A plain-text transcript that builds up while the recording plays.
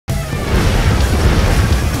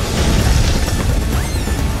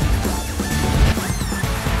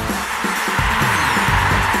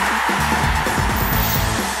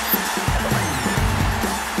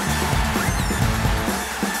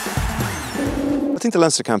think the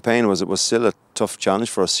Leinster campaign was still a tough challenge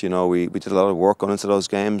for us. You know, we did a lot of work going into those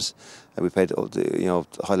games. We paid a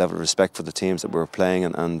high level of respect for the teams that we were playing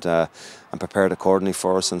and prepared accordingly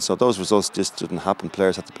for us. And so those results just didn't happen.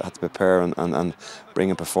 Players had to prepare and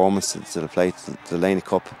bring a performance to the plate. The Laney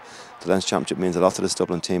Cup, the Leinster Championship means a lot to this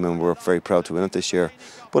Dublin team, and we're very proud to win it this year.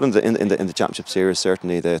 But in the Championship series,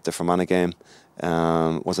 certainly the Fermanagh game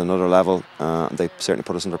was another level. They certainly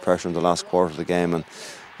put us under pressure in the last quarter of the game,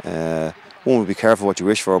 and one would be careful what you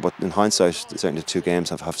wish for, but in hindsight, certainly the two games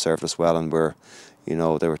have served us well, and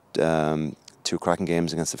they were two cracking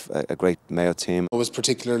games against a great Mayo team. It was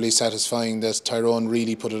particularly satisfying that Tyrone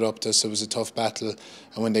really put it up to us. It was a tough battle,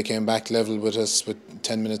 and when they came back level with us with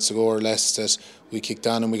 10 minutes to go or less, that we kicked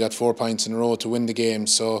on and we got 4 points in a row to win the game.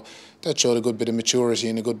 So that showed a good bit of maturity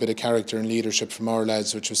and a good bit of character and leadership from our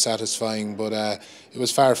lads, which was satisfying. But it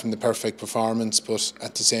was far from the perfect performance, but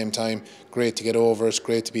at the same time, great to get over it,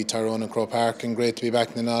 great to beat Tyrone and Croke Park, and great to be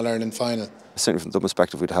back in an All-Ireland final. Certainly from the Dublin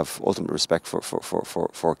perspective, we'd have ultimate respect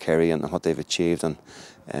for Kerry and what they've achieved, and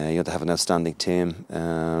they have an outstanding team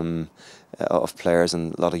of players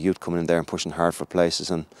and a lot of youth coming in there and pushing hard for places.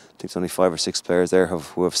 And I think there's only 5 or 6 players there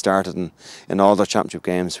who have started in all their championship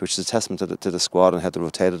games, which is a testament to the squad and how they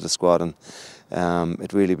rotated the squad. And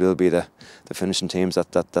it really will be the finishing teams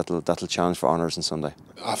that'll challenge for honours on Sunday.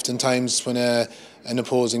 Oftentimes when an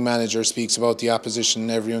opposing manager speaks about the opposition,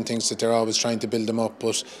 everyone thinks that they're always trying to build them up,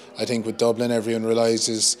 but I think with Dublin everyone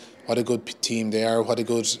realises what a good team they are, what a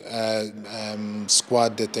good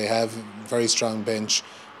squad that they have, very strong bench.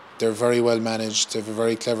 They're very well managed. They have a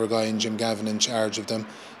very clever guy in Gavin in charge of them,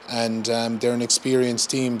 and they're an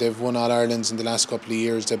experienced team. They've won All-Irelands in the last couple of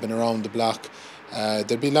years. They've been around the block.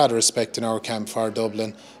 There'll be a lot of respect in our camp for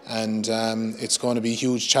Dublin, and it's going to be a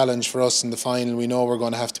huge challenge for us in the final. We know we're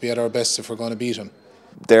going to have to be at our best if we're going to beat them.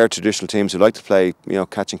 They're traditional teams who like to play,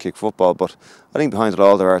 catch and kick football, but I think behind it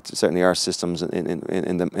all there certainly are systems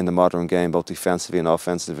in the modern game, both defensively and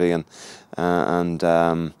offensively, and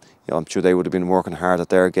I'm sure they would have been working hard at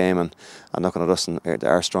their game and looking at us and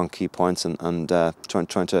our strong key points and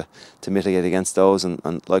trying to mitigate against those,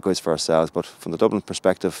 and likewise for ourselves. But from the Dublin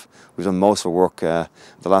perspective, we've done most of our work the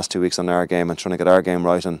last 2 weeks on our game and trying to get our game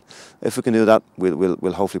right, and if we can do that,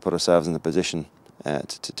 we'll hopefully put ourselves in the position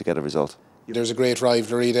to get a result. There's a great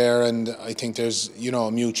rivalry there, and I think there's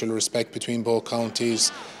a mutual respect between both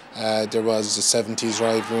counties. There was a 70s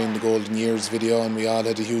rivalry in the Golden Years video, and we all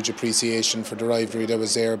had a huge appreciation for the rivalry that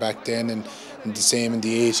was there back then, and the same in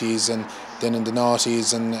the 80s, and then in the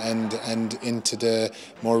 90s and into the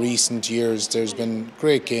more recent years. There's been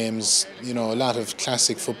great games, a lot of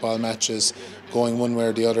classic football matches going one way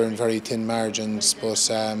or the other in very thin margins, but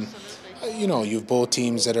you've both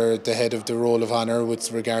teams that are at the head of the roll of honour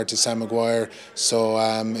with regard to Sam Maguire, so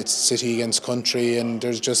it's city against country, and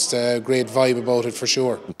there's just a great vibe about it for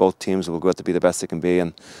sure. Both teams will go out to be the best they can be,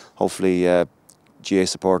 and hopefully GAA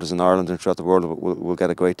supporters in Ireland and throughout the world will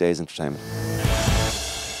get a great day's entertainment.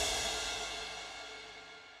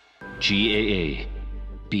 GAA,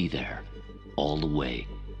 be there all the way.